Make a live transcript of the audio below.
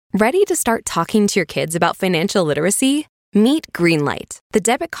Ready to start talking to your kids about financial literacy? Meet Greenlight, the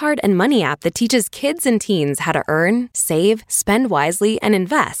debit card and money app that teaches kids and teens how to earn, save, spend wisely, and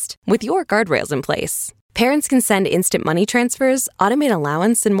invest with your guardrails in place. Parents can send instant money transfers, automate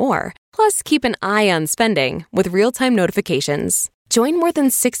allowance, and more. Plus, keep an eye on spending with real-time notifications. Join more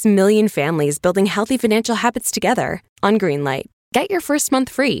than 6 million families building healthy financial habits together on Greenlight. Get your first month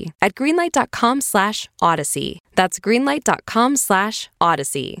free at greenlight.com/Odyssey. That's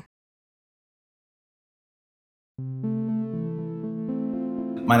greenlight.com/Odyssey.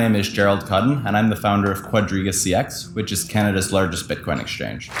 My name is Gerald Cudden, and I'm the founder of Quadriga CX, which is Canada's largest Bitcoin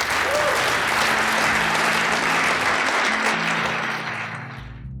exchange.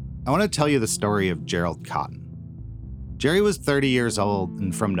 I want to tell you the story of Gerald Cotten. Jerry was 30 years old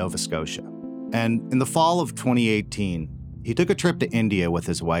and from Nova Scotia. And in the fall of 2018, he took a trip to India with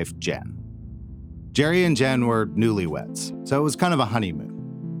his wife, Jen. Jerry and Jen were newlyweds, so it was kind of a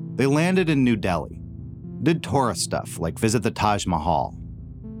honeymoon. They landed in New Delhi, did tourist stuff like visit the Taj Mahal.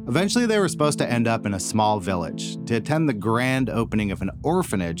 Eventually, they were supposed to end up in a small village to attend the grand opening of an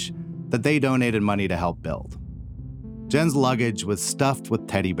orphanage that they donated money to help build. Jen's luggage was stuffed with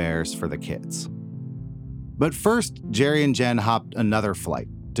teddy bears for the kids. But first, Jerry and Jen hopped another flight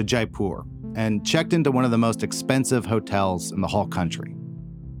to Jaipur and checked into one of the most expensive hotels in the whole country.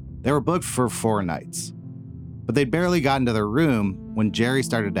 They were booked for 4 nights, but they'd barely gotten to their room when Jerry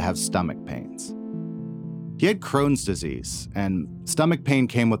started to have stomach pains. He had Crohn's disease, and stomach pain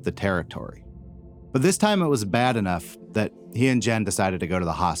came with the territory. But this time it was bad enough that he and Jen decided to go to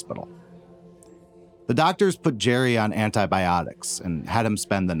the hospital. The doctors put Jerry on antibiotics and had him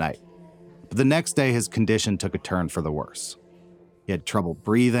spend the night. But the next day, his condition took a turn for the worse. He had trouble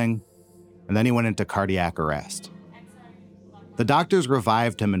breathing, and then he went into cardiac arrest. The doctors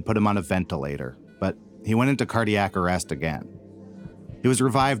revived him and put him on a ventilator, but he went into cardiac arrest again. He was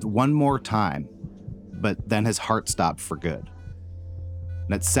revived one more time, but then his heart stopped for good.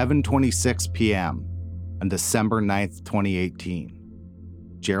 And at 7:26 p.m. on December 9th, 2018,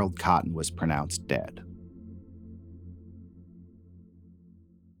 Gerald Cotten was pronounced dead.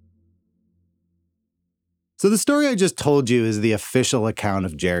 So the story I just told you is the official account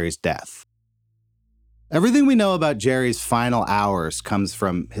of Jerry's death. Everything we know about Jerry's final hours comes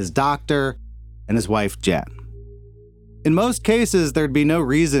from his doctor and his wife, Jen. In most cases, there'd be no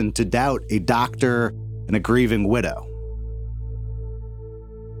reason to doubt a doctor and a grieving widow.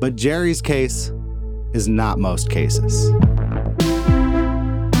 But Jerry's case is not most cases.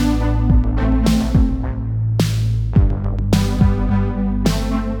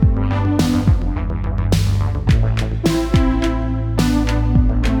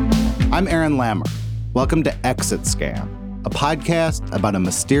 I'm Aaron Lammer. Welcome to Exit Scam, a podcast about a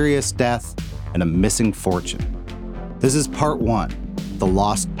mysterious death and a missing fortune. This is part 1, The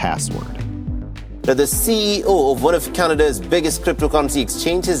Lost Password. Now, the CEO of one of Canada's biggest cryptocurrency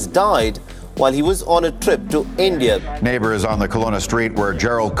exchanges died while he was on a trip to India. Neighbors on the Kelowna street where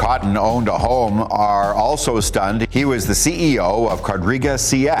Gerald Cotten owned a home are also stunned. He was the CEO of Quadriga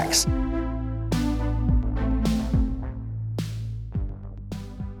CX.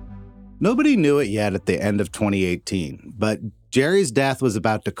 Nobody knew it yet at the end of 2018, but Jerry's death was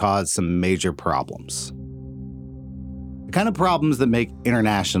about to cause some major problems. The kind of problems that make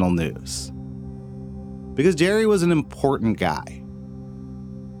international news. Because Jerry was an important guy.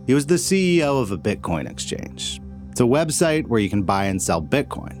 He was the CEO of a Bitcoin exchange. It's a website where you can buy and sell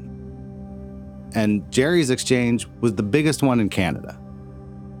Bitcoin. And Jerry's exchange was the biggest one in Canada.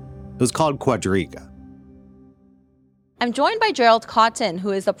 It was called Quadriga. I'm joined by Gerald Cotten,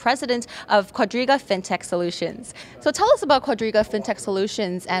 who is the president of Quadriga FinTech Solutions. So tell us about Quadriga FinTech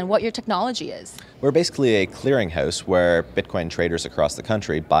Solutions and what your technology is. We're basically a clearinghouse where Bitcoin traders across the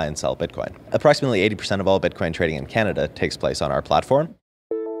country buy and sell Bitcoin. Approximately 80% of all Bitcoin trading in Canada takes place on our platform.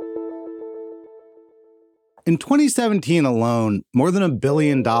 In 2017 alone, more than $1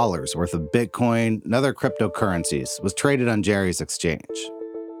 billion worth of Bitcoin and other cryptocurrencies was traded on Jerry's exchange.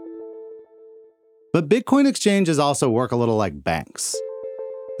 But Bitcoin exchanges also work a little like banks.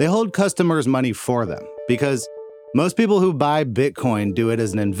 They hold customers' money for them because most people who buy Bitcoin do it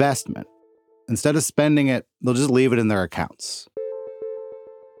as an investment. Instead of spending it, they'll just leave it in their accounts.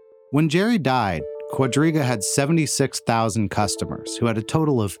 When Jerry died, Quadriga had 76,000 customers who had a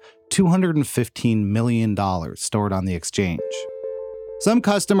total of $215 million stored on the exchange. Some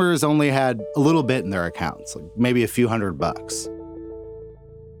customers only had a little bit in their accounts, like maybe a few $100.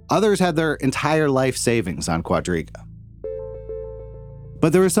 Others had their entire life savings on Quadriga.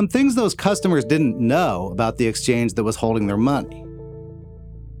 But there were some things those customers didn't know about the exchange that was holding their money.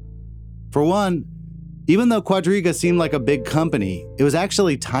 For one, Even though Quadriga seemed like a big company, it was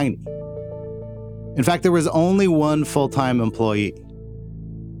actually tiny. In fact, there was only one full-time employee,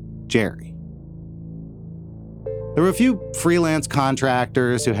 Jerry. There were a few freelance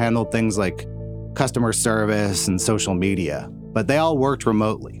contractors who handled things like customer service and social media, but they all worked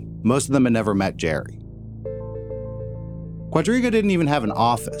remotely. Most of them had never met Jerry. Quadriga didn't even have an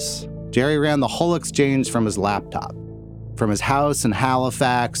office. Jerry ran the whole exchange from his laptop, from his house in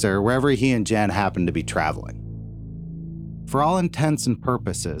Halifax or wherever he and Jen happened to be traveling. For all intents and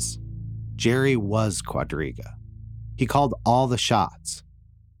purposes, Jerry was Quadriga. He called all the shots.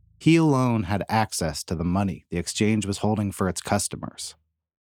 He alone had access to the money the exchange was holding for its customers.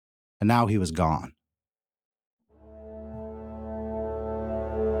 And now he was gone.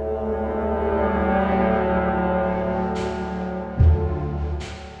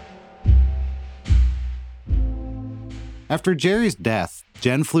 After Jerry's death,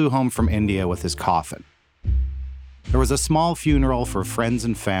 Jen flew home from India with his coffin. There was a small funeral for friends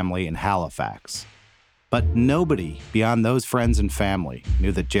and family in Halifax, but nobody beyond those friends and family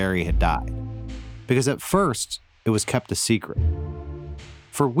knew that Jerry had died, because at first it was kept a secret.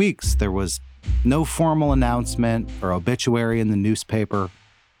 For weeks, there was no formal announcement or obituary in the newspaper.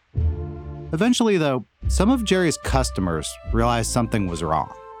 Eventually, though, some of Jerry's customers realized something was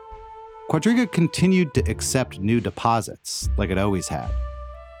wrong. Quadriga continued to accept new deposits like it always had,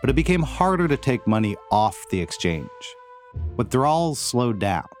 but it became harder to take money off the exchange. Withdrawals slowed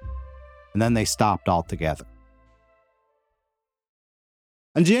down, and then they stopped altogether.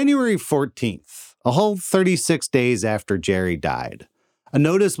 On January 14th, a whole 36 days after Jerry died, a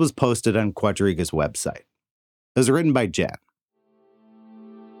notice was posted on Quadriga's website. It was written by Jen.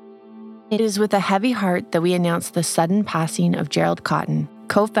 It is with a heavy heart that we announce the sudden passing of Gerald Cotten,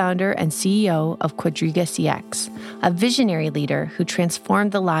 co-founder and CEO of Quadriga CX, a visionary leader who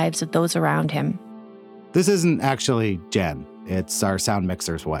transformed the lives of those around him. This isn't actually Jen. It's our sound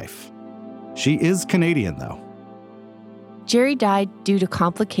mixer's wife. She is Canadian, though. Jerry died due to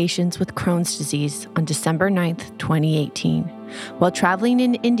complications with Crohn's disease on December 9th, 2018, while traveling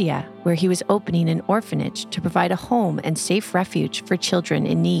in India, where he was opening an orphanage to provide a home and safe refuge for children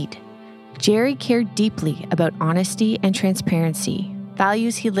in need. Jerry cared deeply about honesty and transparency,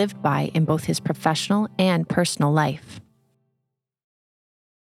 values he lived by in both his professional and personal life.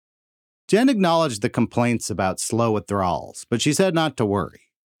 Jen acknowledged the complaints about slow withdrawals, but she said not to worry.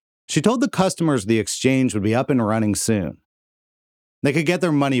 She told the customers the exchange would be up and running soon. They could get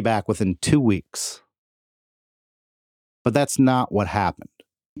their money back within 2 weeks. But that's not what happened.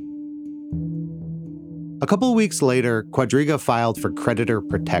 A couple weeks later, Quadriga filed for creditor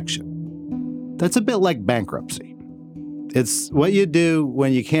protection. That's a bit like bankruptcy. It's what you do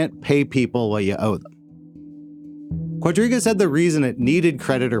when you can't pay people what you owe them. Quadriga said the reason it needed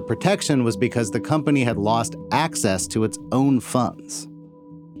creditor protection was because the company had lost access to its own funds.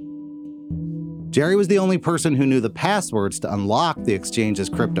 Jerry was the only person who knew the passwords to unlock the exchange's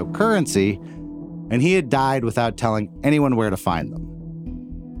cryptocurrency, and he had died without telling anyone where to find them.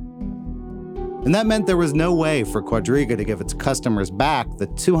 And that meant there was no way for Quadriga to give its customers back the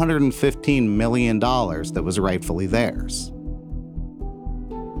 $215 million that was rightfully theirs.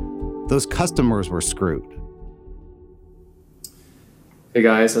 Those customers were screwed. Hey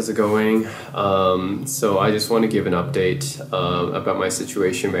guys, how's it going? So I just want to give an update about my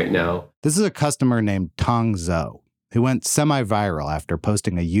situation right now. This is a customer named Tong Zhou, who went semi-viral after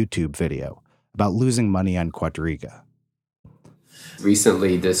posting a YouTube video about losing money on Quadriga.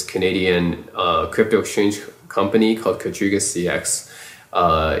 Recently, this Canadian crypto exchange company called Quadriga CX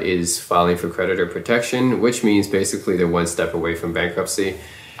is filing for creditor protection, which means basically they're one step away from bankruptcy.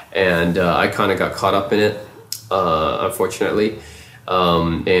 And I kind of got caught up in it, unfortunately.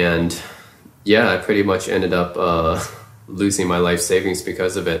 I pretty much ended up losing my life savings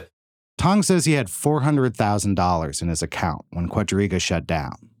because of it. Tong says he had $400,000 in his account when Quadriga shut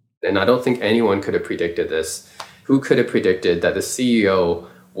down. And I don't think anyone could have predicted this. Who could have predicted that the CEO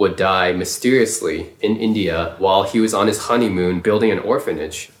would die mysteriously in India while he was on his honeymoon building an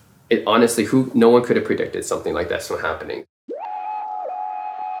orphanage? No one could have predicted something like that from happening.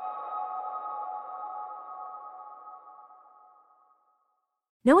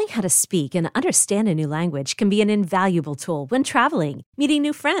 Knowing how to speak and understand a new language can be an invaluable tool when traveling, meeting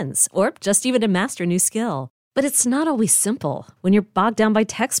new friends, or just even to master a new skill. But it's not always simple when you're bogged down by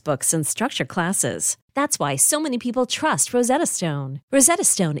textbooks and structured classes. That's why so many people trust Rosetta Stone. Rosetta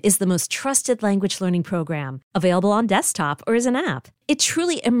Stone is the most trusted language learning program, available on desktop or as an app. It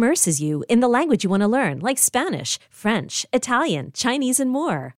truly immerses you in the language you want to learn, like Spanish, French, Italian, Chinese, and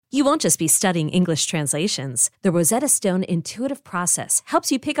more. You won't just be studying English translations. The Rosetta Stone intuitive process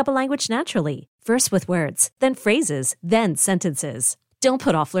helps you pick up a language naturally, first with words, then phrases, then sentences. Don't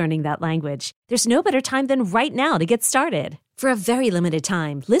put off learning that language. There's no better time than right now to get started. For a very limited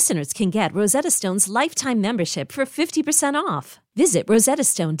time, listeners can get Rosetta Stone's lifetime membership for 50% off. Visit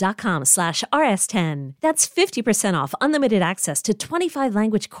rosettastone.com/rs10. That's 50% off unlimited access to 25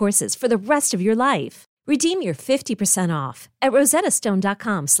 language courses for the rest of your life. Redeem your 50% off at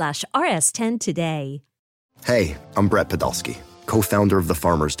rosettastone.com/rs10 today. Hey, I'm Brett Podolsky, co-founder of The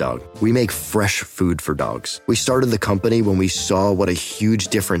Farmer's Dog. We make fresh food for dogs. We started the company when we saw what a huge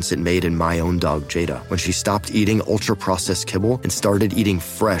difference it made in my own dog, Jada, when she stopped eating ultra-processed kibble and started eating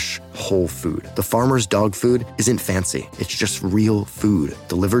fresh, whole food. The Farmer's Dog food isn't fancy. It's just real food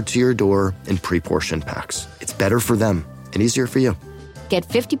delivered to your door in pre-portioned packs. It's better for them and easier for you. Get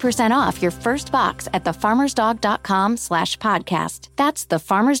 50% off your first box at thefarmersdog.com/podcast. That's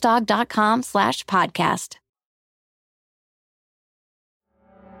thefarmersdog.com/podcast.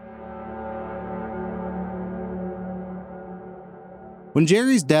 When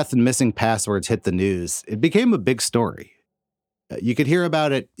Jerry's death and missing passwords hit the news, it became a big story. You could hear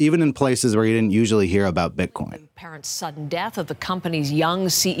about it even in places where you didn't usually hear about Bitcoin. Parents' sudden death of the company's young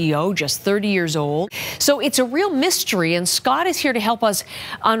CEO, just 30 years old. So it's a real mystery, and Scott is here to help us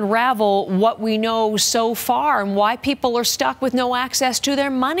unravel what we know so far and why people are stuck with no access to their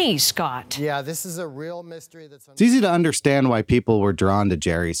money, Scott. Yeah, this is a real mystery. It's easy to understand why people were drawn to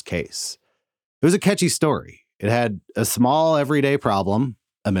Jerry's case. It was a catchy story. It had a small everyday problem,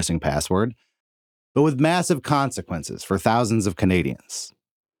 a missing password, but with massive consequences for thousands of Canadians.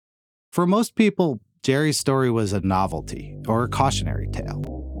 For most people, Jerry's story was a novelty or a cautionary tale.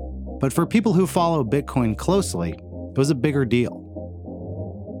 But for people who follow Bitcoin closely, it was a bigger deal.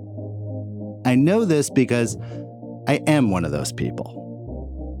 I know this because I am one of those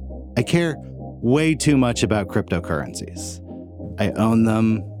people. I care way too much about cryptocurrencies. I own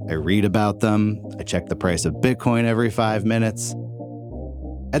them, I read about them, I check the price of Bitcoin every 5 minutes.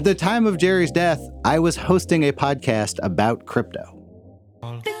 At the time of Jerry's death, I was hosting a podcast about crypto.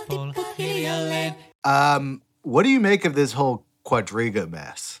 What do you make of this whole Quadriga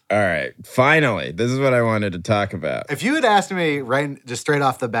mess? All right, finally, this is what I wanted to talk about. If you had asked me just straight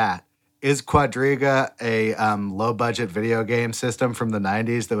off the bat, is Quadriga a low-budget video game system from the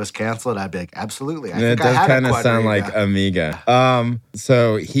 90s that was canceled? I'd be like, absolutely. It does kind of sound like Amiga.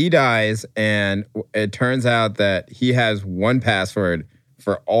 So he dies, and it turns out that he has one password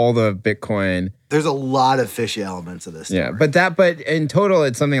for all the Bitcoin. There's a lot of fishy elements of this story. Yeah, but in total,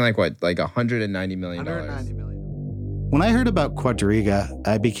 it's something like what? Like $190 million. When I heard about Quadriga,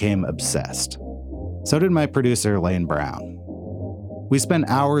 I became obsessed. So did my producer, Lane Brown. We spent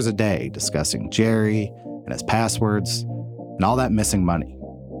hours a day discussing Jerry and his passwords and all that missing money.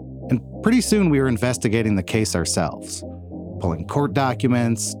 And pretty soon we were investigating the case ourselves, pulling court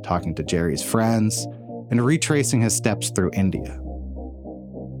documents, talking to Jerry's friends, and retracing his steps through India.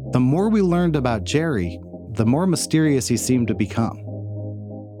 The more we learned about Jerry, the more mysterious he seemed to become.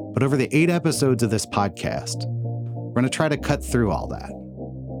 But over the 8 episodes of this podcast, we're going to try to cut through all that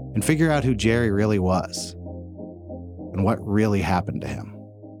and figure out who Jerry really was and what really happened to him.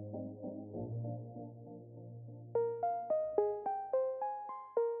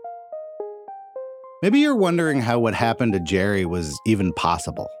 Maybe you're wondering how what happened to Jerry was even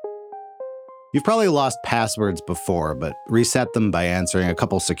possible. You've probably lost passwords before, but reset them by answering a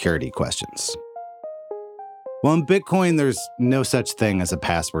couple security questions. Well, in Bitcoin, there's no such thing as a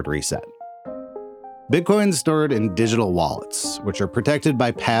password reset. Bitcoin's stored in digital wallets, which are protected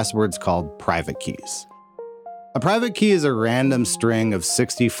by passwords called private keys. A private key is a random string of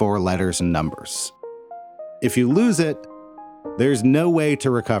 64 letters and numbers. If you lose it, there's no way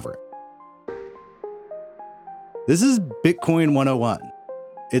to recover it. This is Bitcoin 101.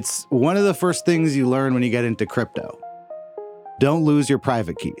 It's one of the first things you learn when you get into crypto. Don't lose your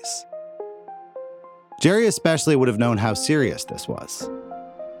private keys. Jerry especially would have known how serious this was.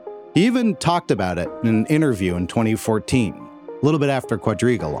 He even talked about it in an interview in 2014, a little bit after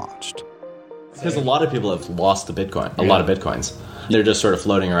Quadriga launched. Because a lot of people have lost the Bitcoin, a lot of Bitcoins. They're just sort of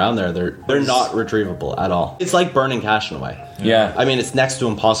floating around there. They're not retrievable at all. It's like burning cash in a way. Yeah. I mean, it's next to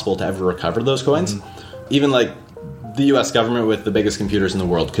impossible to ever recover those coins. Mm-hmm. Even like the US government with the biggest computers in the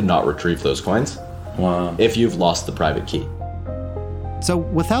world could not retrieve those coins. Wow. If you've lost the private key. So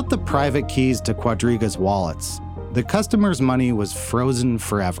without the private keys to Quadriga's wallets, the customer's money was frozen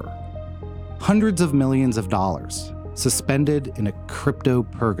forever. hundreds of millions of dollars suspended in a crypto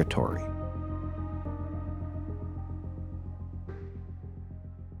purgatory.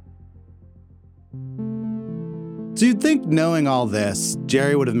 So you'd think, knowing all this,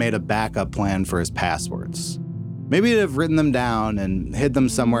 Jerry would have made a backup plan for his passwords. Maybe he'd have written them down and hid them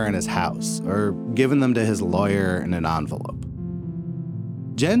somewhere in his house, or given them to his lawyer in an envelope.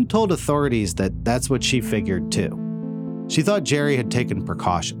 Jen told authorities that that's what she figured too. She thought Jerry had taken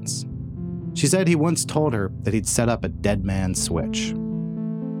precautions. She said he once told her that he'd set up a dead man switch.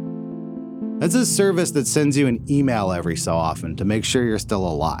 That's a service that sends you an email every so often to make sure you're still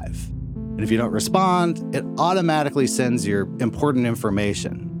alive. And if you don't respond, it automatically sends your important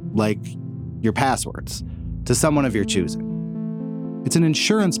information, like your passwords, to someone of your choosing. It's an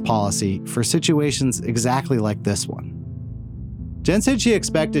insurance policy for situations exactly like this one. Jen said she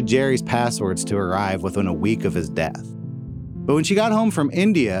expected Jerry's passwords to arrive within a week of his death. But when she got home from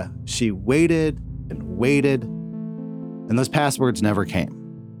India, she waited and waited, and those passwords never came.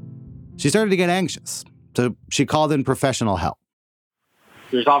 She started to get anxious, so she called in professional help.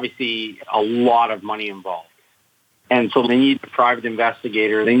 There's obviously a lot of money involved. And so they need a private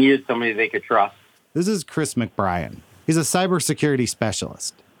investigator. They needed somebody they could trust. This is Chris McBrien. He's a cybersecurity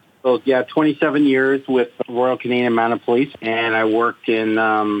specialist. So, 27 years with Royal Canadian Mounted Police, and I worked in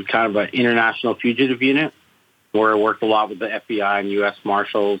kind of an international fugitive unit where I worked a lot with the FBI and U.S.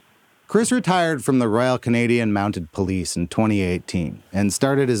 Marshals. Chris retired from the Royal Canadian Mounted Police in 2018 and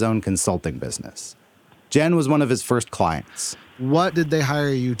started his own consulting business. Jen was one of his first clients. What did they hire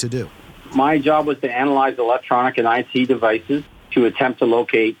you to do? My job was to analyze electronic and IT devices to attempt to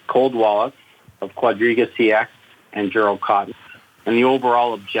locate cold wallets of Quadriga CX and Gerald Cotton. And the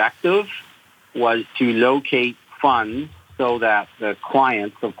overall objective was to locate funds so that the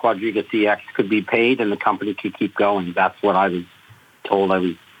clients of Quadriga CX could be paid and the company could keep going. That's what I was told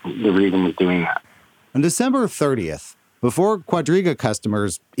the reason was doing that. On December 30th, before Quadriga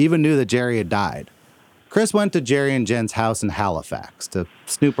customers even knew that Jerry had died, Chris went to Jerry and Jen's house in Halifax to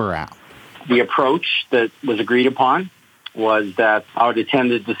snoop around. The approach that was agreed upon was that I would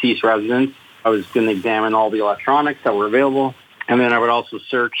attend the deceased residence. I was going to examine all the electronics that were available, and then I would also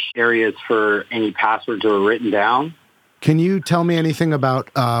search areas for any passwords that were written down. Can you tell me anything about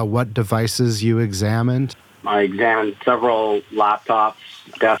what devices you examined? I examined several laptops,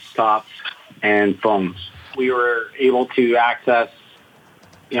 desktops, and phones. We were able to access,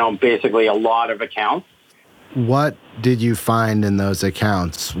 basically a lot of accounts. What did you find in those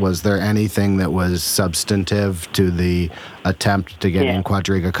accounts? Was there anything that was substantive to the attempt to getting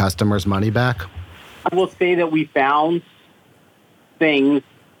Quadriga customers' money back? I will say that we found things.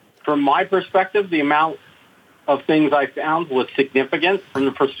 From my perspective, the amount of things I found was significant. From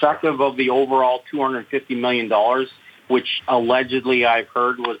the perspective of the overall $250 million, which allegedly I've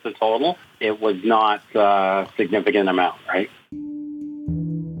heard was the total, it was not a significant amount, right?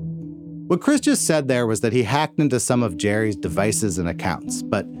 What Chris just said there was that he hacked into some of Jerry's devices and accounts,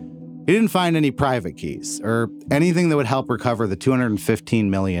 but he didn't find any private keys or anything that would help recover the $215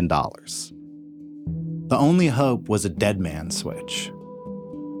 million. The only hope was a dead man switch.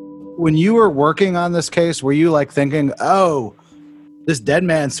 When you were working on this case, were you thinking, oh, this dead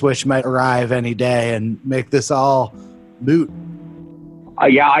man switch might arrive any day and make this all moot?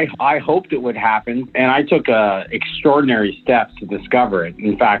 I hoped it would happen, and I took extraordinary steps to discover it.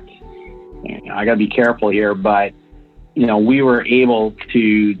 In fact, I got to be careful here, but, we were able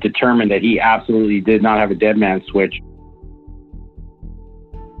to determine that he absolutely did not have a dead man switch.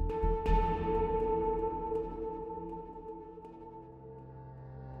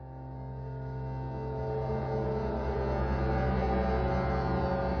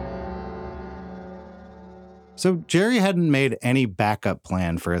 So Jerry hadn't made any backup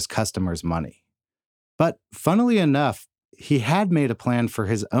plan for his customers' money. But funnily enough, he had made a plan for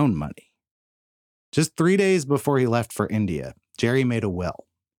his own money. Just 3 days before he left for India, Jerry made a will.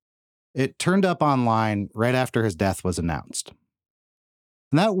 It turned up online right after his death was announced.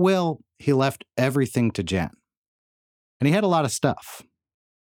 In that will, he left everything to Jen. And he had a lot of stuff.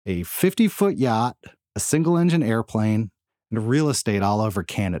 A 50-foot yacht, a single-engine airplane, and real estate all over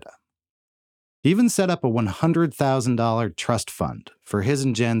Canada. He even set up a $100,000 trust fund for his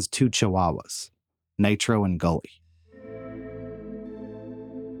and Jen's two chihuahuas, Nitro and Gully.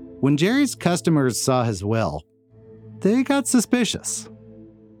 When Jerry's customers saw his will, they got suspicious.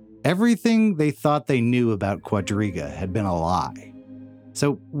 Everything they thought they knew about Quadriga had been a lie.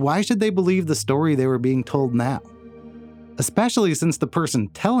 So why should they believe the story they were being told now? Especially since the person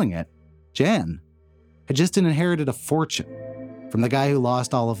telling it, Jen, had just inherited a fortune from the guy who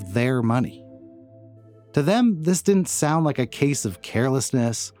lost all of their money. To them, this didn't sound like a case of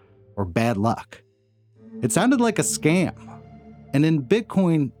carelessness or bad luck. It sounded like a scam. And in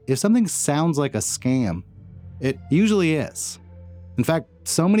Bitcoin, if something sounds like a scam, it usually is. In fact,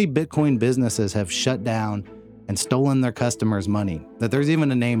 so many Bitcoin businesses have shut down and stolen their customers' money that there's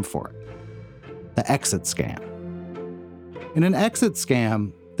even a name for it: the exit scam. In an exit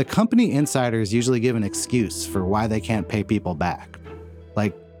scam, the company insiders usually give an excuse for why they can't pay people back.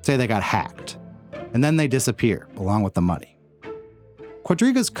 Like, say they got hacked, and then they disappear along with the money.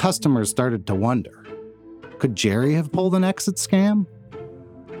 Quadriga's customers started to wonder, could Jerry have pulled an exit scam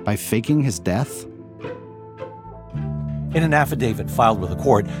by faking his death? In an affidavit filed with the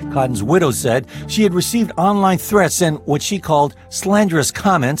court, Cotton's widow said she had received online threats and what she called slanderous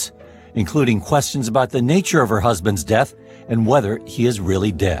comments, including questions about the nature of her husband's death and whether he is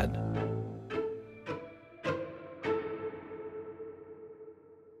really dead.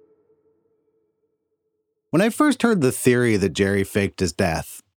 When I first heard the theory that Jerry faked his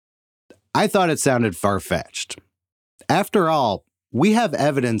death, I thought it sounded far-fetched. After all, we have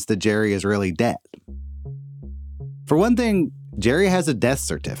evidence that Jerry is really dead. For one thing, Jerry has a death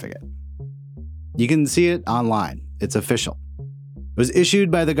certificate. You can see it online. It's official. It was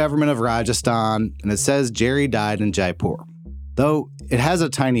issued by the government of Rajasthan, and it says Jerry died in Jaipur. Though it has a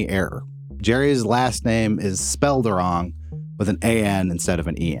tiny error. Jerry's last name is spelled wrong with an A-N instead of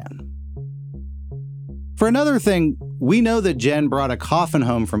an E-N. For another thing, we know that Jen brought a coffin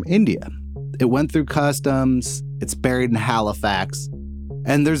home from India. It went through customs, it's buried in Halifax,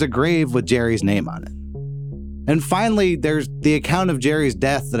 and there's a grave with Jerry's name on it. And finally, there's the account of Jerry's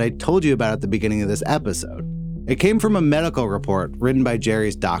death that I told you about at the beginning of this episode. It came from a medical report written by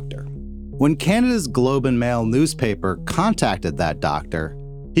Jerry's doctor. When Canada's Globe and Mail newspaper contacted that doctor,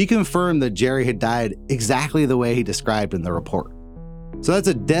 he confirmed that Jerry had died exactly the way he described in the report. So that's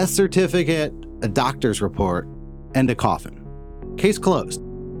a death certificate, a doctor's report, and a coffin. Case closed.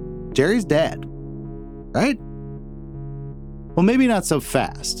 Jerry's dead, right? Well, maybe not so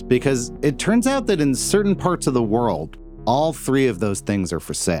fast, because it turns out that in certain parts of the world, all three of those things are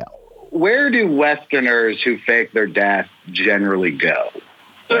for sale. Where do Westerners who fake their death generally go?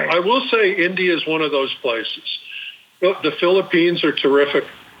 I will say India is one of those places. The Philippines are terrific.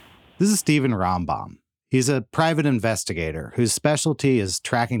 This is Stephen Rambam. He's a private investigator whose specialty is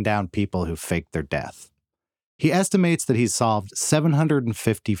tracking down people who faked their death. He estimates that he's solved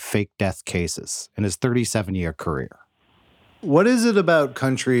 750 fake death cases in his 37-year career. What is it about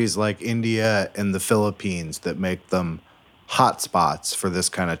countries like India and the Philippines that make them hotspots for this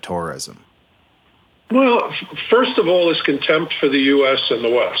kind of tourism? Well, first of all, is contempt for the U.S. and the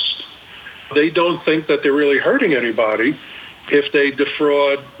West. They don't think that they're really hurting anybody if they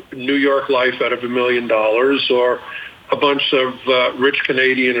defraud New York Life out of $1 million or a bunch of rich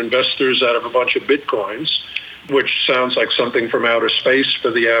Canadian investors out of a bunch of bitcoins, which sounds like something from outer space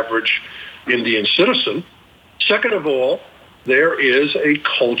for the average Indian citizen. Second of all, there is a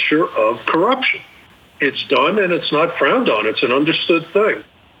culture of corruption. It's done and it's not frowned on. It's an understood thing.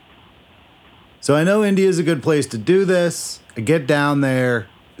 So I know India is a good place to do this. I get down there.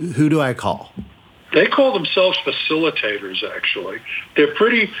 Who do I call? They call themselves facilitators, actually. They're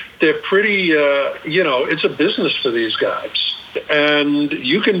pretty, it's a business for these guys. And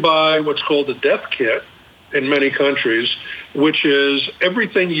you can buy what's called a death kit in many countries, which is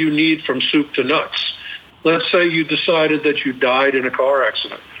everything you need from soup to nuts. Let's say you decided that you died in a car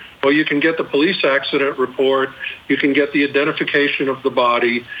accident. Well, you can get the police accident report. You can get the identification of the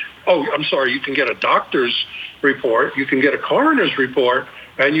body. You can get a doctor's report. You can get a coroner's report.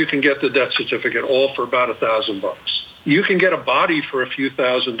 And you can get the death certificate, all for about $1,000. You can get a body for a few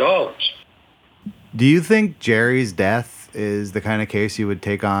 $1,000s. Do you think Jerry's death is the kind of case you would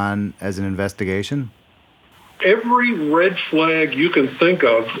take on as an investigation? Every red flag you can think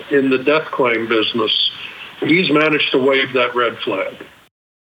of in the death claim business, he's managed to wave that red flag.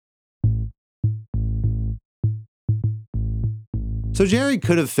 So Jerry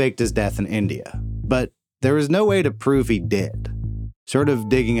could have faked his death in India, but there was no way to prove he did. Sort of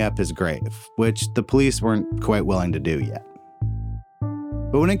digging up his grave, which the police weren't quite willing to do yet.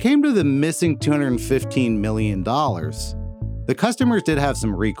 But when it came to the missing $215 million, the customers did have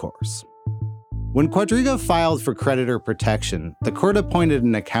some recourse. When Quadriga filed for creditor protection, the court appointed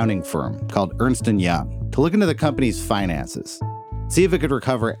an accounting firm called Ernst & Young to look into the company's finances, see if it could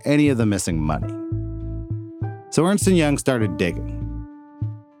recover any of the missing money. So Ernst & Young started digging.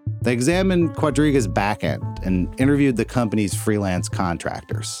 They examined Quadriga's back end and interviewed the company's freelance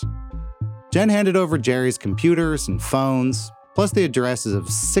contractors. Jen handed over Jerry's computers and phones, plus the addresses of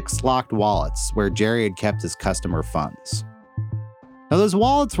 6 locked wallets where Jerry had kept his customer funds. Now, those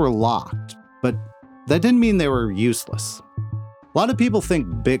wallets were locked, but that didn't mean they were useless. A lot of people think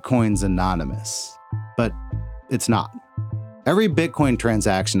Bitcoin's anonymous, but it's not. Every Bitcoin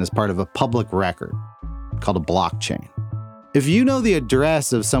transaction is part of a public record called a blockchain. If you know the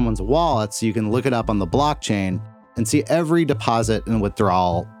address of someone's wallets, you can look it up on the blockchain and see every deposit and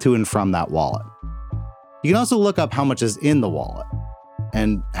withdrawal to and from that wallet. You can also look up how much is in the wallet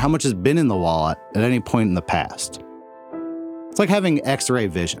and how much has been in the wallet at any point in the past. It's like having X-ray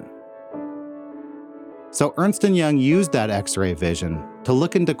vision. So Ernst & Young used that X-ray vision to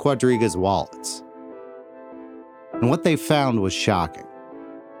look into Quadriga's wallets. And what they found was shocking.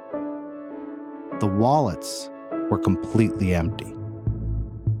 The wallets were completely empty.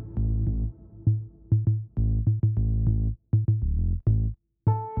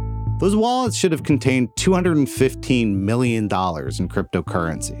 Those wallets should have contained $215 million in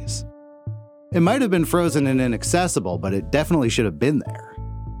cryptocurrencies. It might have been frozen and inaccessible, but it definitely should have been there.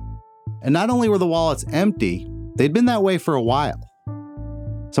 And not only were the wallets empty, they'd been that way for a while.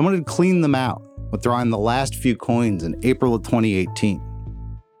 Someone had cleaned them out, withdrawing the last few coins in April of 2018,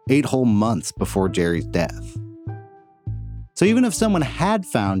 8 whole months before Jerry's death. So even if someone had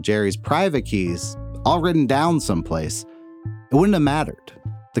found Jerry's private keys, all written down someplace, it wouldn't have mattered.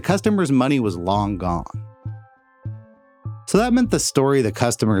 The customer's money was long gone. So that meant the story the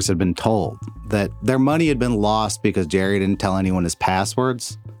customers had been told, that their money had been lost because Jerry didn't tell anyone his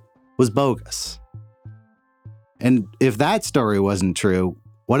passwords, was bogus. And if that story wasn't true,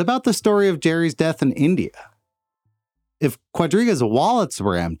 what about the story of Jerry's death in India? If Quadriga's wallets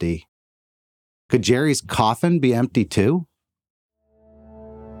were empty, could Jerry's coffin be empty too?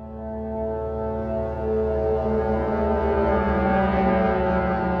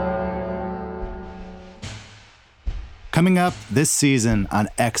 Coming up this season on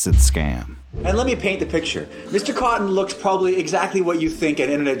Exit Scam. And let me paint the picture. Mr. Cotton looks probably exactly what you think an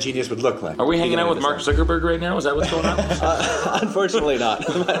internet genius would look like. Are we hanging out with Mark Zuckerberg right now? Is that what's going on? Unfortunately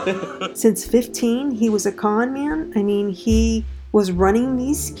not. Since 15, he was a con man. I mean, he was running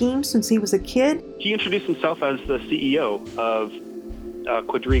these schemes since he was a kid. He introduced himself as the CEO of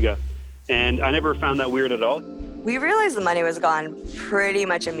Quadriga, and I never found that weird at all. We realized the money was gone pretty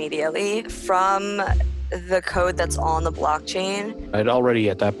much immediately from the code that's on the blockchain. I'd already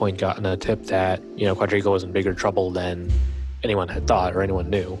at that point gotten a tip that, Quadriga was in bigger trouble than anyone had thought or anyone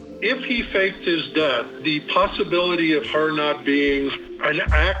knew. If he faked his death, the possibility of her not being an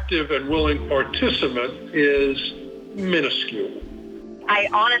active and willing participant is minuscule. I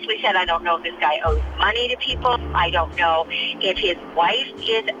honestly said, I don't know if this guy owes money to people. I don't know if his wife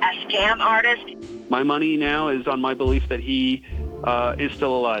is a scam artist. My money now is on my belief that he is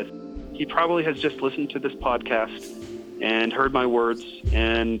still alive. He probably has just listened to this podcast and heard my words,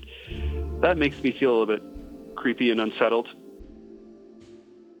 and that makes me feel a little bit creepy and unsettled.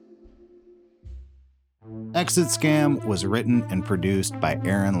 Exit Scam was written and produced by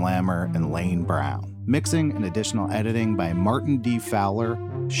Aaron Lammer and Lane Brown. Mixing and additional editing by Martin D. Fowler.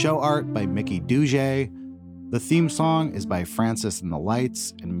 Show art by Mickey Duge. The theme song is by Francis and the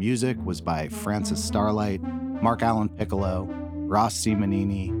Lights, and music was by Francis Starlight, Mark Allen Piccolo, Ross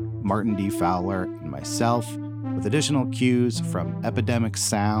Simonini, Martin D. Fowler, and myself, with additional cues from Epidemic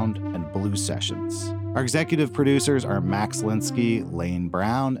Sound and Blue Sessions. Our executive producers are Max Linsky, Lane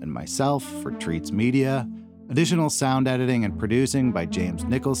Brown, and myself for Treats Media. Additional sound editing and producing by James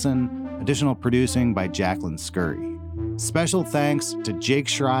Nicholson. Additional producing by Jacqueline Scurry. Special thanks to Jake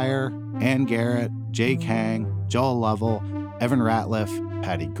Schreier, Ann Garrett, Jake Hang, Joel Lovell, Evan Ratliff,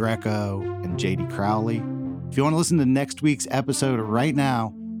 Patty Greco, and JD Crowley. If you want to listen to next week's episode right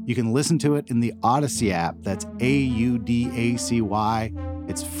now, you can listen to it in the Odyssey app. That's AUDACY.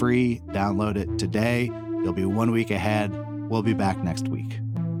 It's free. Download it today. You'll be 1 week ahead. We'll be back next week.